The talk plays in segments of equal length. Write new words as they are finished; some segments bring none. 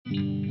This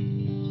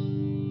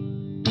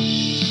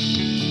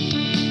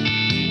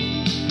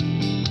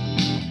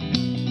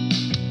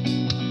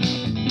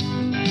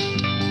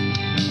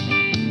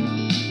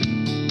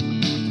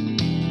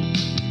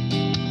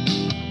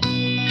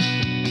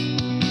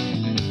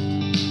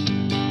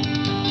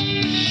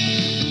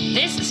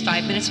is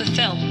 5 Minutes with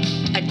Phil,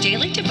 a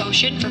daily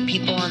devotion for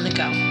people on the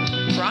go,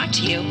 brought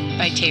to you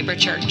by Tabor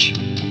Church.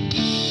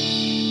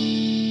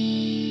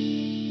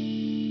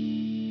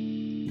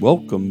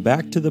 Welcome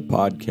back to the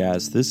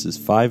podcast. This is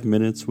 5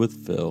 Minutes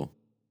with Phil.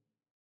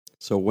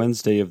 So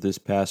Wednesday of this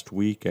past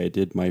week, I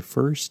did my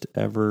first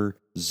ever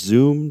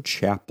Zoom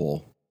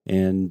chapel,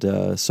 and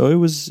so it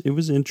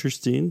was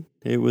interesting.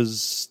 It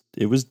was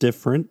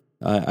different.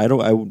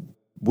 I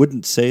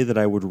wouldn't say that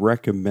I would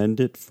recommend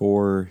it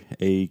for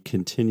a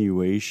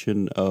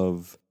continuation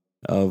of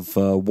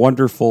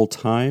wonderful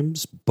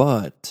times,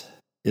 but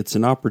it's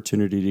an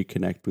opportunity to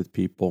connect with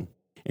people.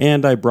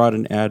 And I brought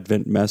an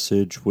Advent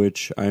message,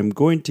 which I'm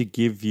going to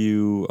give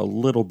you a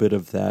little bit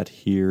of that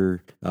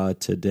here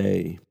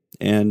today.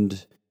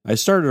 And I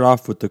started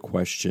off with the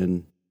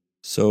question,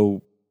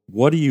 so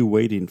what are you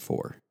waiting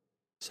for?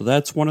 So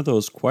that's one of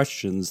those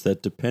questions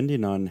that,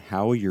 depending on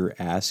how you're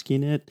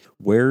asking it,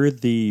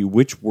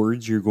 which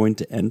words you're going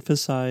to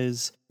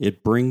emphasize,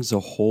 it brings a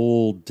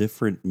whole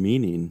different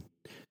meaning.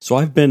 So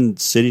I've been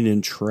sitting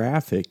in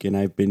traffic and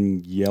I've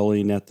been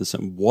yelling at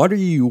what are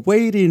you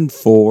waiting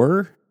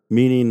for?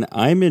 Meaning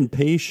I'm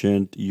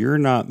impatient, you're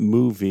not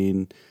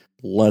moving,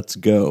 let's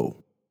go,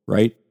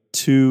 right?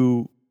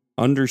 To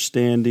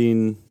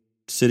understanding,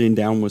 sitting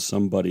down with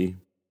somebody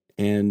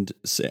and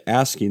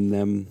asking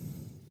them,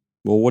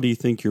 well, what do you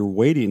think you're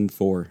waiting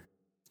for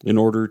in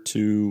order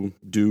to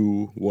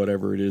do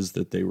whatever it is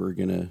that they were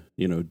going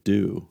to,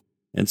 do?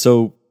 And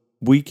so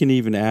we can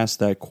even ask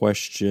that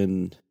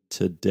question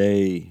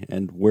today.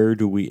 And where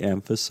do we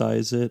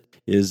emphasize it?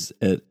 Is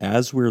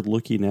as we're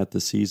looking at the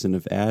season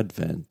of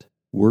Advent,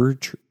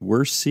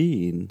 we're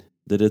seeing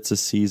that it's a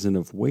season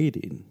of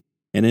waiting.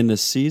 And in a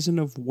season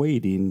of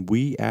waiting,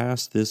 we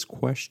ask this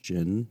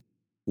question,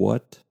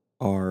 what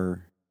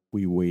are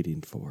we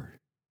waiting for?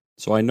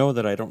 So I know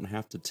that I don't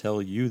have to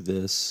tell you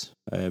this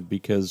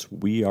because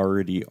we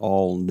already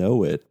all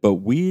know it, but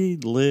we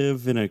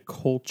live in a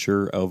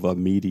culture of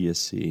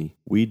immediacy.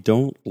 We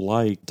don't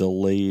like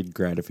delayed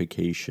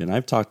gratification.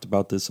 I've talked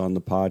about this on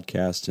the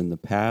podcast in the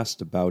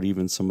past about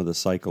even some of the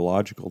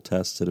psychological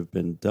tests that have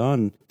been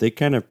done. They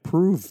kind of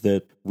prove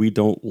that we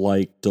don't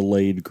like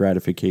delayed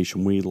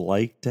gratification. We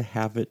like to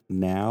have it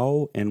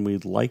now, and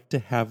we'd like to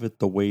have it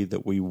the way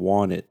that we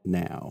want it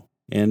now.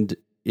 And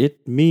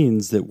it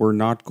means that we're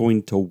not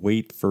going to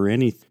wait for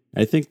anything.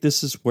 I think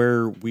this is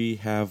where we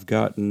have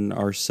gotten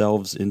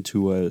ourselves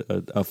into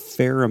a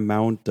fair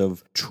amount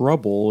of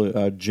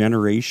trouble,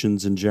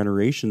 generations and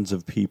generations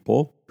of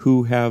people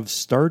who have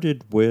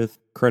started with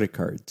credit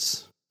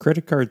cards.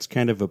 Credit cards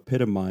kind of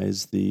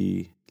epitomize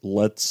the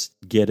let's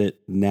get it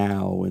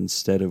now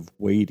instead of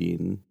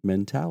waiting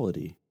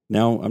mentality.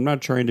 Now, I'm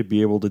not trying to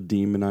be able to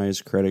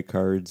demonize credit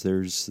cards.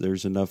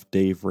 There's enough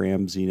Dave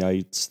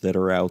Ramsey-ites that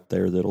are out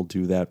there that'll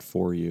do that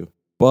for you.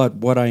 But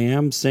what I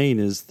am saying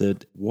is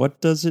that what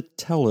does it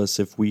tell us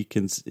if we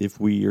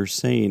are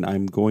saying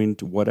I'm going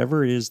to,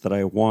 whatever it is that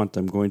I want,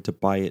 I'm going to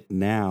buy it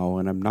now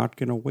and I'm not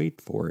going to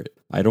wait for it.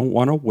 I don't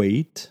want to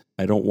wait.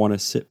 I don't want to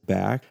sit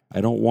back.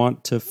 I don't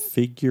want to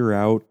figure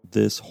out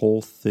this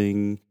whole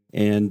thing,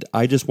 and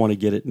I just want to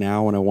get it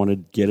now and I want to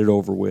get it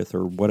over with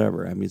or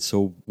whatever. I mean,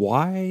 so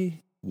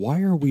why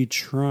are we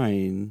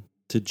trying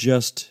to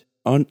just,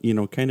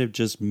 kind of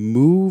just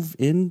move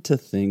into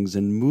things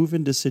and move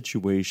into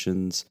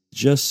situations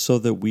just so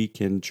that we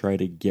can try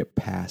to get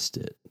past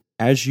it?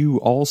 As you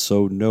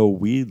also know,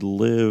 we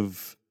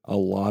live a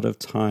lot of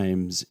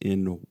times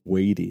in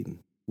waiting.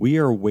 We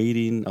are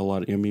waiting a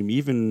lot. I mean,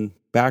 even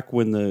back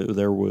when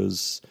there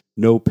was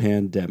no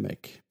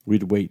pandemic,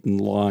 we'd wait in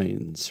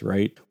lines,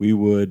 right? We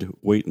would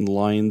wait in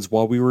lines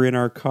while we were in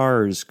our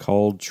cars,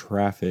 called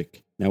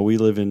traffic. Now I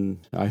live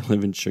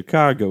in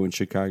Chicago, and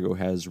Chicago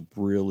has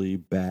really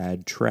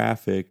bad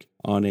traffic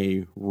on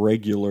a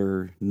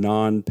regular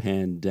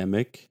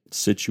non-pandemic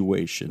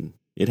situation.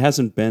 It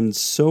hasn't been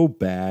so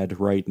bad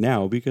right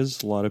now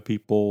because a lot of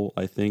people,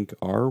 I think,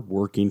 are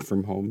working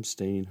from home,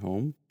 staying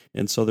home.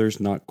 And so there's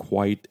not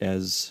quite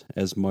as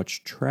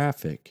much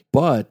traffic.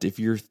 But if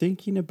you're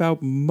thinking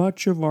about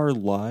much of our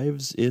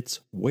lives,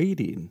 it's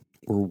waiting.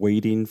 We're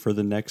waiting for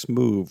the next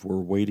move. We're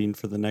waiting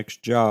for the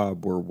next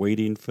job. We're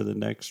waiting for the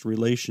next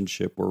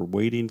relationship. We're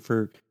waiting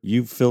for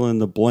you fill in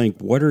the blank.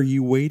 What are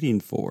you waiting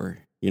for?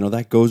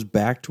 That goes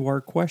back to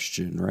our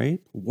question,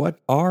 right? What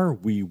are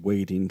we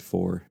waiting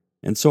for?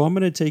 And so I'm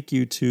going to take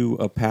you to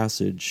a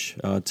passage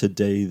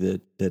today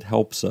that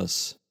helps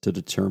us to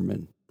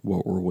determine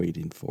what we're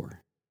waiting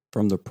for.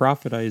 From the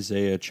prophet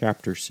Isaiah,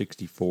 chapter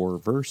 64,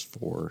 verse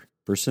 4.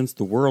 For since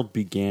the world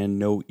began,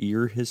 no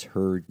ear has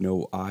heard,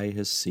 no eye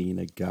has seen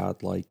a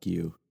God like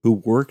you, who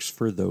works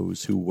for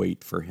those who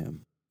wait for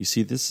him. You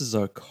see, this is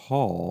a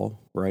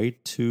call,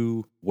 right,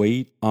 to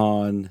wait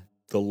on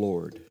the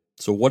Lord,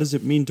 So what does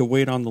it mean to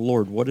wait on the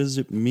Lord? What does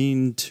it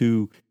mean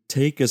to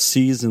take a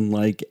season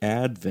like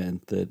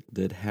Advent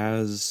that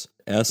has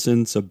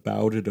essence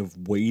about it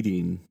of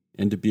waiting,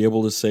 and to be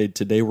able to say,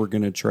 today we're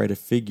going to try to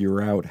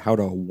figure out how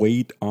to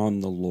wait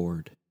on the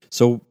Lord?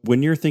 So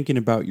when you're thinking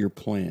about your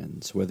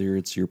plans, whether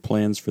it's your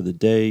plans for the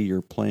day,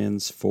 your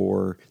plans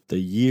for the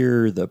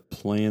year, the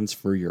plans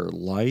for your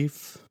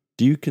life,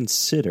 do you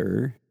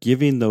consider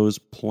giving those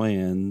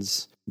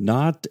plans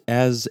not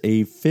as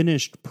a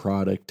finished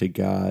product to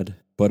God,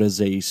 but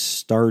as a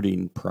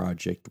starting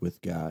project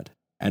with God?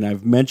 And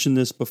I've mentioned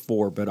this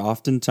before, but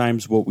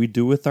oftentimes what we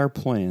do with our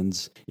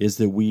plans is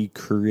that we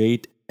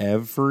create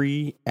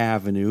every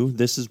avenue.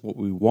 This is what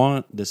we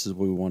want. This is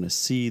what we want to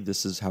see.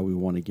 This is how we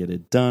want to get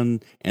it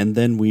done. And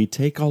then we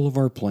take all of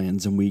our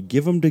plans and we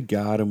give them to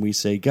God and we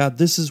say, God,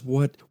 this is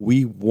what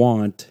we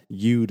want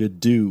you to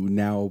do.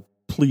 Now,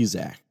 please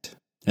act.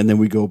 And then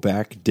we go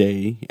back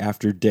day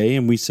after day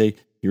and we say,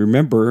 you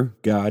remember,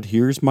 God,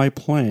 here's my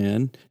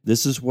plan.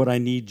 This is what I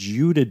need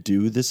you to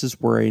do. This is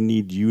where I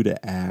need you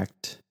to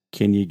act.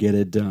 Can you get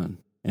it done?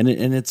 And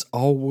it's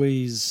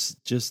always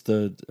just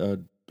a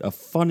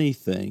funny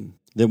thing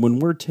that when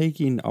we're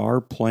taking our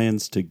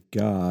plans to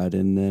God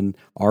and then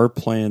our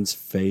plans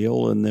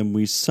fail and then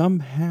we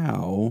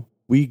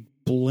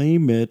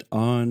blame it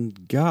on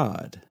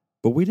God.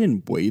 But we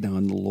didn't wait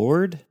on the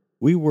Lord.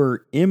 We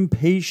were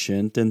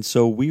impatient, and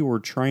so we were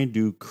trying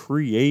to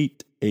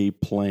create a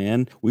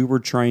plan. We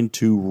were trying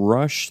to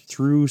rush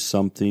through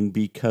something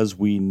because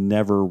we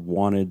never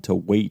wanted to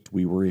wait.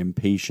 We were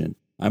impatient.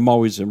 I'm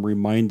always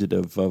reminded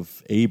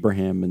of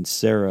Abraham and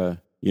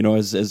Sarah,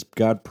 as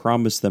God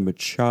promised them a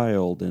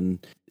child,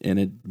 and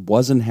it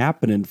wasn't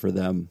happening for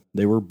them.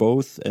 They were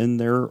both in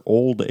their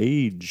old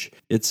age.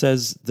 It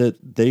says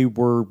that they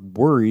were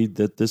worried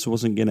that this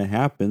wasn't going to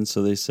happen,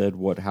 so they said,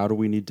 how do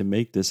we need to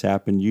make this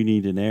happen? You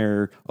need an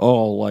heir.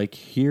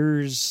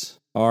 Here's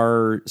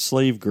our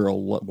slave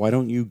girl. Why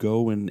don't you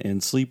go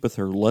and sleep with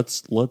her?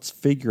 Let's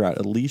figure out,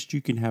 at least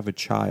you can have a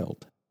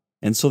child.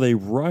 And so they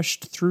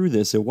rushed through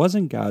this. It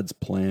wasn't God's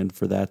plan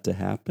for that to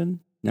happen.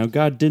 Now,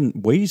 God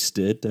didn't waste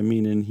it.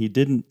 And he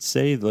didn't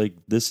say,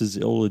 this is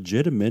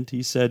illegitimate.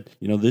 He said,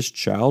 this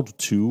child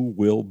too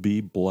will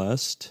be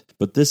blessed.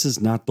 But this is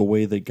not the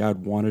way that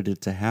God wanted it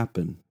to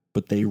happen.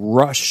 But they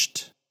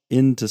rushed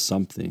into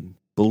something,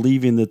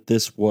 believing that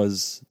this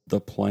was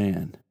the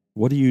plan.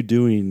 What are you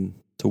doing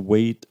to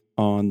wait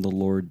on the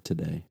Lord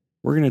today?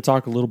 We're going to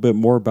talk a little bit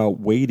more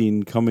about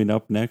waiting coming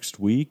up next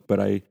week,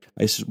 but I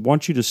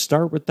want you to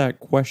start with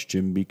that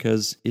question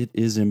because it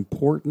is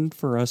important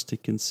for us to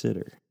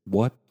consider.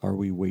 What are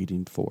we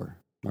waiting for?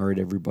 All right,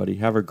 everybody,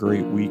 have a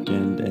great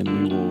weekend,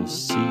 and we will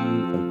see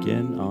you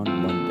again on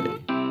Monday.